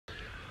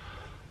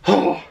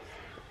Oh,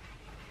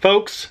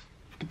 folks,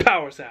 the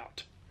power's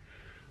out.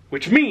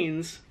 Which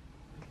means,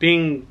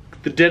 being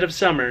the dead of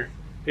summer,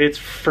 it's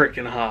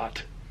freaking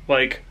hot.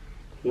 Like,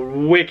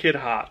 wicked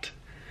hot.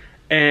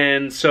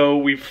 And so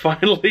we've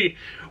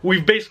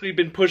basically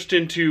been pushed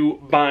into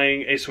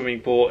buying a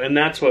swimming pool, and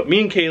that's what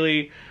me and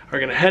Kaylee are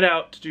gonna head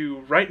out to do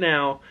right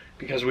now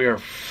because we are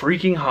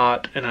freaking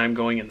hot and I'm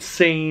going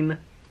insane.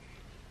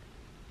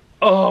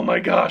 Oh my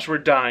gosh, we're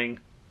dying.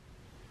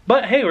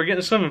 But hey, we're getting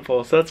a swimming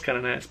pool, so that's kind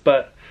of nice.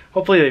 But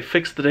hopefully they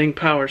fix the dang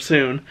power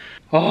soon.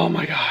 Oh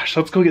my gosh,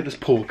 let's go get this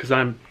pool because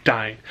I'm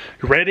dying.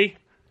 You ready?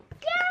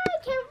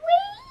 Yeah, can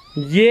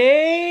we?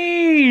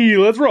 Yay!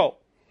 Let's roll.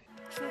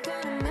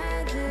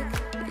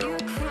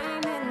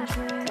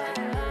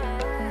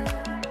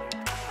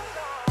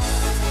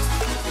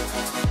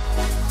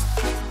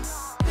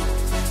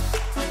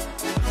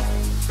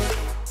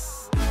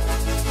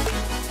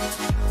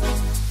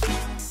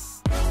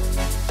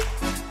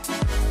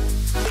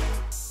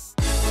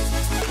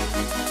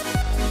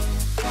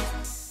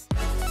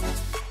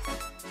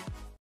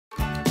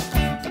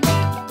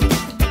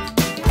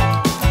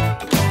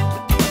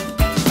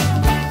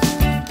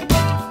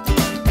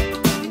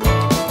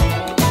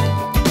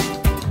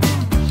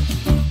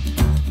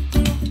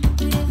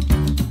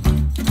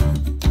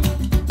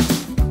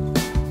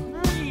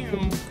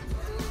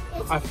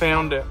 I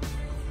found it.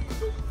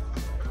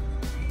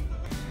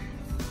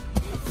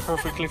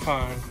 Perfectly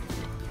fine.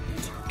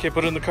 Okay,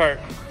 put it in the cart.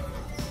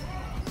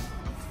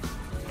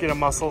 Get a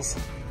muscles.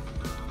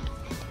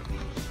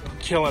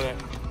 Killing it.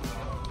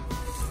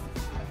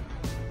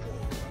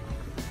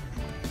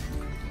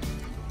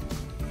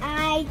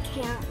 I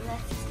can't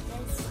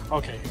lift this.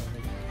 Okay.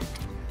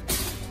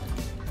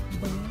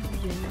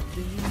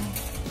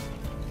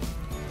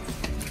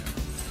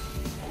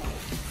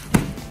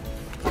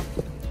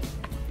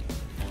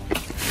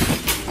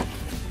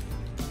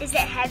 Is it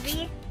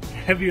heavy?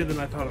 Heavier than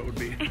I thought it would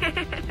be.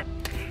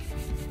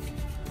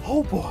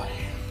 Oh boy.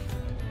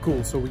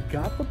 Cool, so we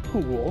got the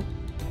pool.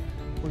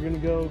 We're gonna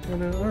go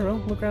kind of, I don't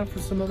know, look around for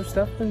some other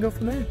stuff and go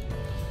from there.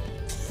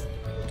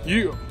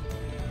 Yeah.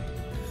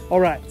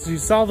 All right, so you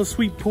saw the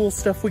sweet pool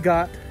stuff we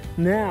got.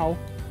 Now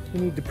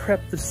we need to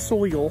prep the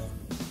soil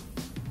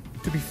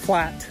to be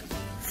flat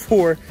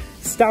for,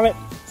 stop it,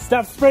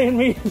 stop spraying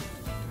me.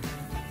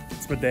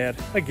 It's my dad,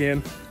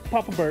 again,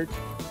 Papa Burch.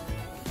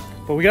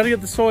 But we gotta get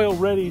the soil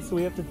ready, so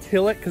we have to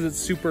till it because it's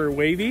super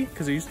wavy,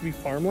 because it used to be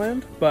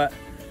farmland. But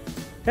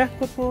yeah,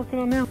 that's what we're working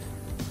on now.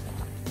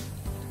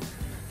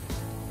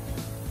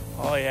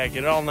 Oh yeah,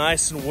 get it all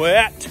nice and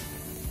wet.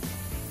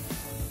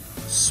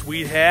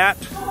 Sweet hat.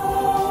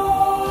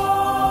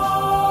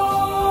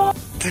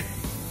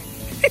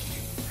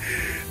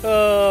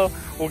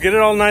 We'll get it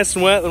all nice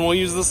and wet, then we'll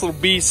use this little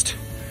beast,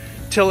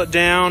 till it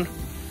down,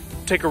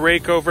 take a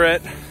rake over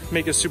it,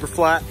 make it super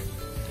flat.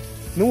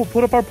 And then we'll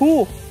put up our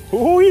pool.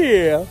 Oh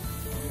yeah!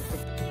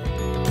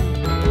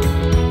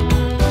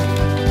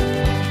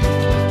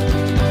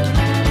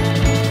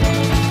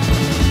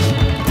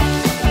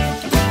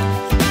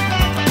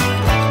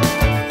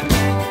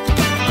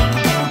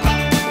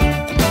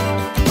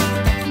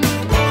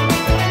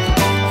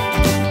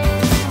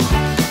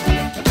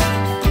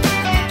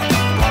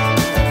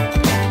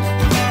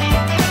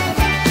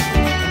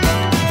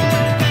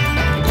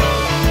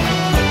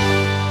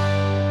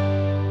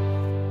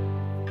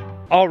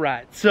 All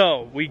right,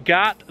 so we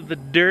got the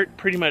dirt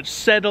pretty much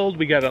settled,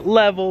 we got it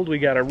leveled, we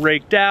got it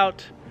raked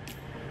out,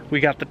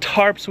 we got the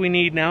tarps we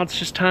need. Now it's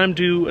just time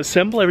to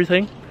assemble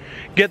everything,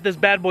 get this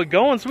bad boy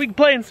going so we can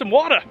play in some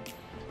water.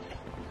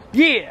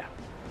 Yeah!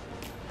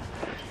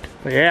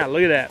 Yeah,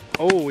 look at that.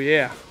 Oh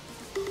yeah.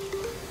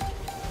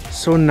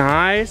 So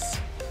nice.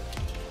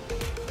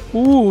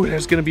 Ooh,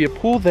 there's gonna be a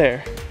pool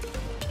there.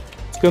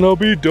 It's gonna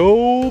be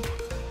dope.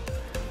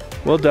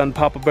 Well done,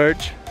 Papa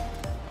Burch.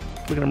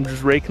 Look at him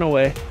just raking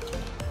away.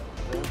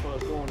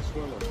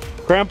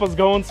 Grandpa's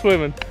going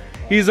swimming.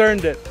 He's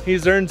earned it.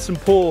 He's earned some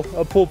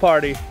a pool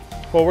party.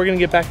 Well, we're gonna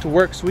get back to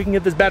work so we can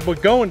get this bad boy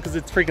going because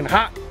it's freaking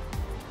hot.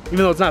 Even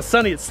though it's not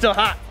sunny, it's still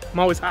hot. I'm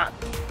always hot.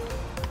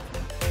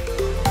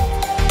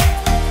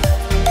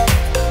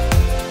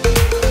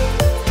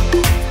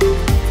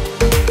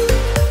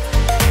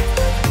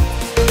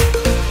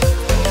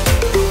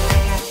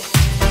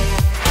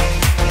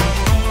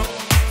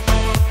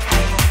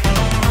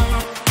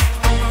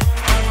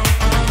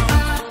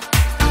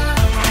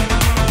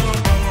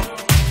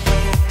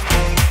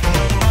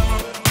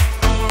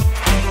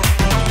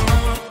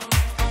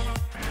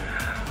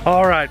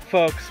 All right,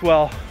 folks,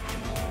 well,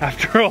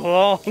 after a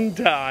long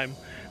time,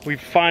 we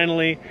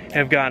finally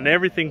have gotten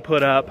everything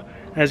put up.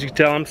 As you can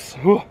tell,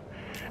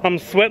 I'm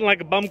sweating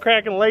like a bum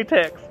crack in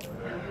latex.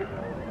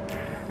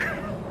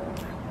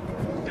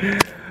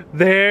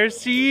 There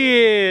she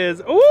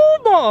is. Oh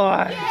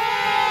boy.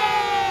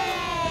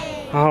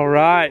 Yay! All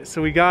right,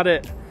 so we got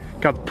the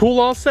pool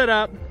all set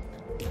up.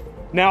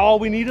 Now all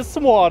we need is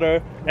some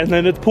water, and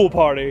then it's pool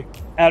party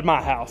at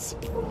my house.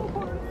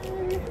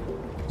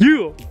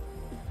 You.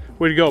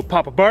 Way to go,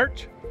 Papa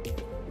Burch.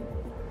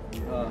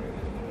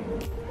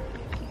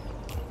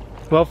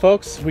 Well,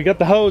 folks, we got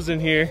the hose in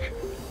here.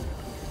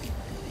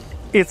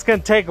 It's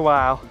gonna take a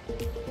while.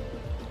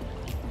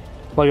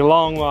 Like a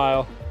long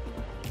while.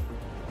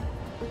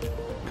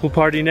 Pool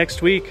party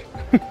next week.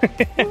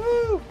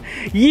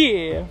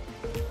 Yeah!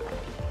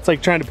 It's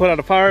like trying to put out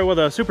a fire with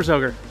a super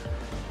soaker.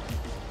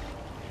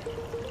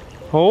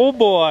 Oh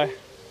boy.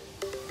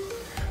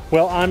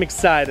 Well, I'm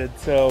excited,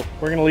 so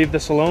we're gonna leave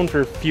this alone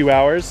for a few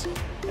hours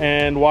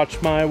and watch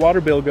my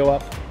water bill go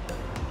up.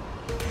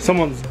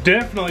 Someone's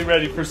definitely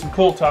ready for some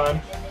pool time.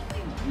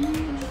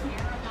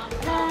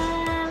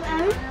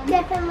 I'm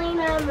definitely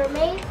not a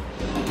mermaid.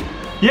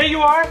 Yeah, you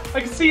are.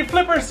 I can see your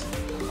flippers.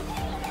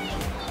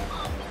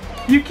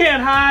 You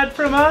can't hide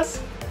from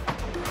us.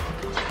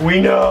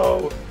 We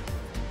know.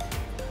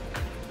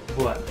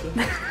 What?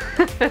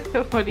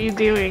 What are you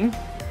doing?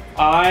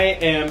 I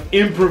am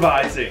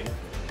improvising.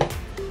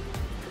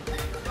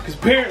 Because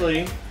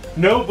apparently,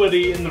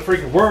 nobody in the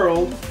freaking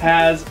world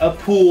has a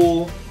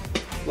pool,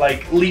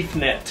 like, leaf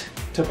net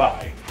to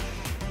buy.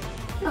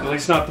 At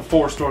least not the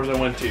 4 stores I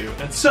went to.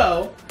 And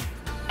so,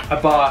 I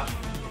bought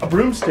a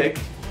broomstick,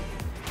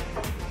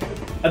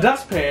 a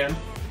dustpan,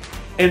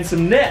 and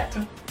some net.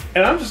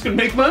 And I'm just gonna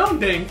make my own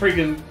dang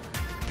freaking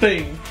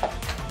thing.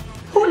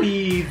 Who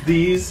needs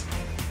these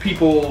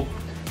people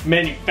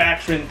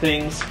manufacturing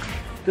things?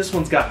 This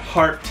one's got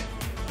heart.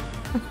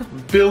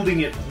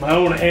 Building it with my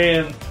own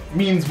hand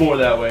means more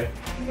that way.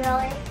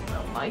 Really?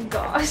 Oh my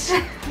gosh.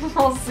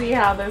 We'll see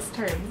how this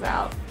turns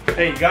out.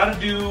 Hey, you gotta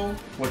do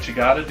what you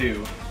gotta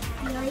do.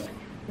 Really?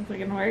 Is it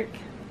gonna work?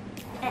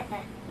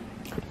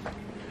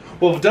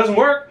 Well, if it doesn't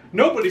work,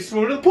 nobody's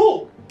swimming in the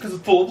pool because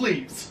it's full of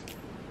leaves.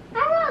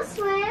 I won't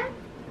swim.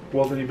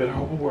 Well, then you better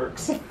hope it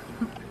works.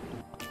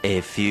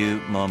 A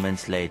few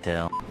moments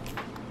later.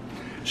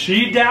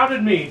 She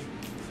doubted me,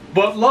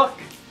 but look,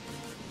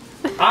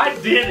 I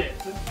did it.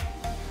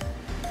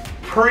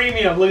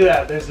 Premium, look at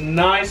that. There's a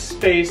nice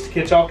space to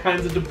catch all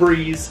kinds of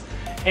debris.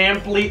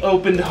 Amply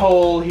opened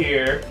hole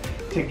here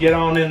to get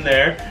on in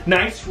there.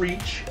 Nice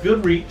reach,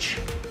 good reach.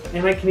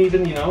 And I can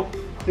even, you know,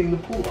 clean the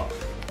pool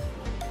off.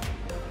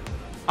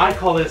 I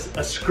call this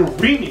a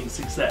screaming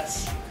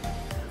success.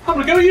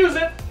 I'm gonna use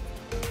it.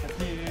 I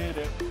did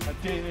it, I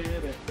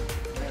did it.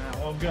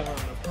 Now I'm gonna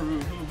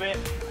prove it.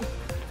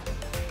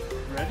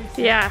 Ready?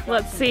 Yeah,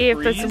 let's see if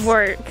this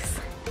works.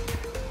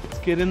 Let's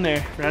get in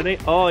there. Ready?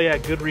 Oh yeah,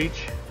 good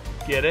reach.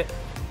 Get it.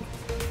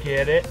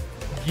 Get it.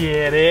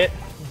 Get it.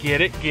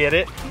 Get it. Get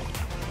it.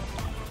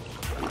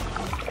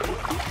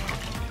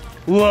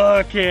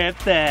 Look at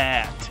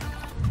that.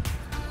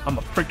 I'm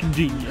a freaking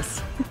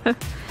genius.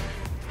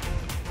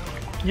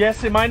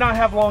 Yes, it might not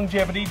have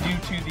longevity due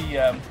to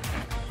the,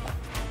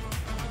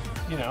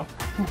 you know,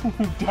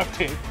 duct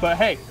tape, but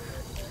hey.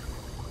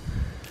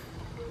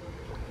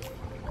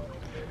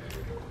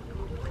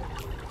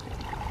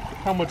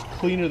 How much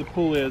cleaner the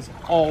pool is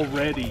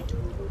already.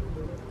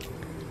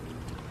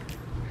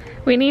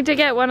 We need to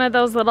get one of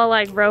those little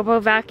like robo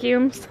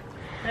vacuums.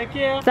 Heck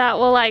yeah. That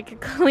will like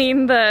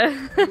clean the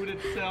Do it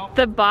itself.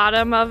 the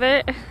bottom of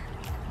it.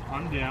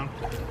 I'm down.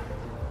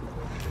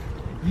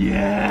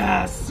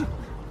 Yes!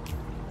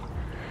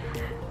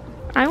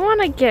 I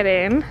want to get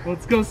in.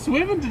 Let's go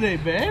swimming today,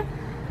 babe.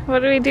 What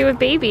do we do with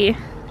baby?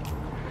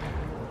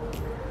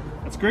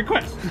 That's a great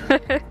question. I'm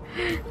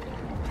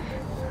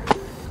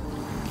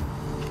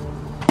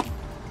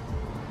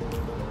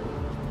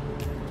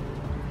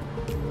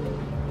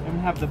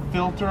gonna have the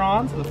filter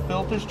on, so the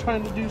filter's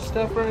trying to do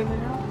stuff right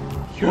now.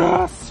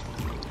 Yes!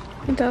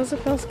 It does, it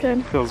feels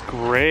good. Feels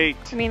great.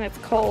 I mean, it's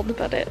cold,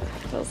 but it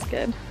feels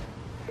good.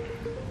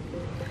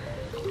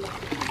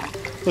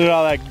 Look at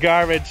all that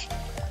garbage.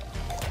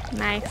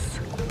 Nice.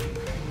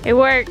 It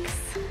works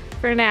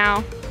for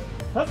now.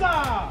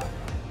 Huzzah!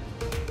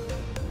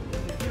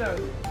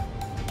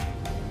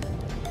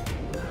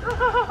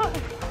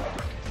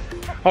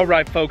 All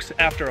right, folks,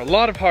 after a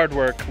lot of hard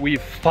work, we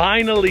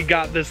finally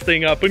got this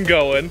thing up and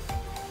going,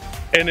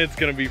 and it's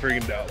gonna be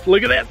freaking dope.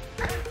 Look at this.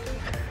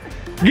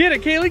 Get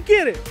it, Kaylee,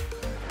 get it.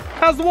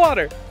 How's the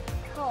water?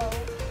 Cold.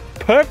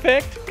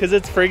 Perfect, because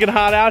it's freaking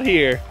hot out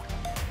here.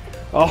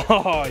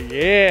 Oh,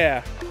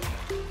 yeah.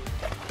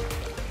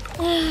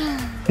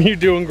 You're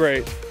doing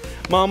great.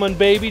 Mama and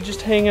baby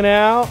just hanging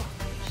out.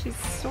 She's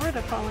sort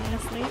of falling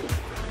asleep.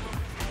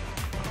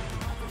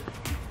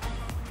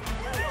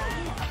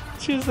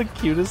 She has the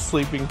cutest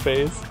sleeping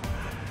face.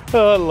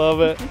 Oh, I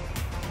love it.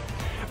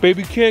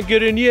 Baby can't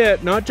get in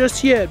yet. Not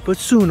just yet, but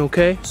soon,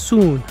 okay?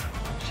 Soon.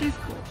 She's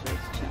cool,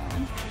 she's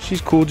chilling.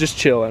 She's cool, just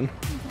chilling.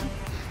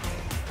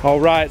 All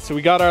right, so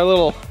we got our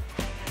little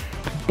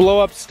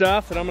blow up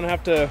stuff that I'm gonna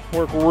have to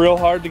work real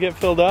hard to get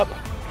filled up.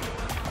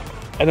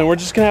 And then we're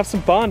just gonna have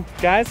some fun.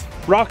 Guys,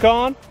 rock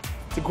on.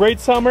 It's a great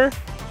summer.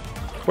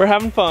 We're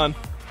having fun.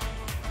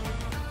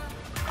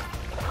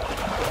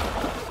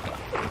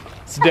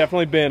 It's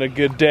definitely been a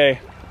good day.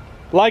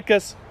 Like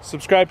us,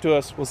 subscribe to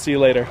us. We'll see you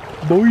later.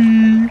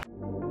 Bye.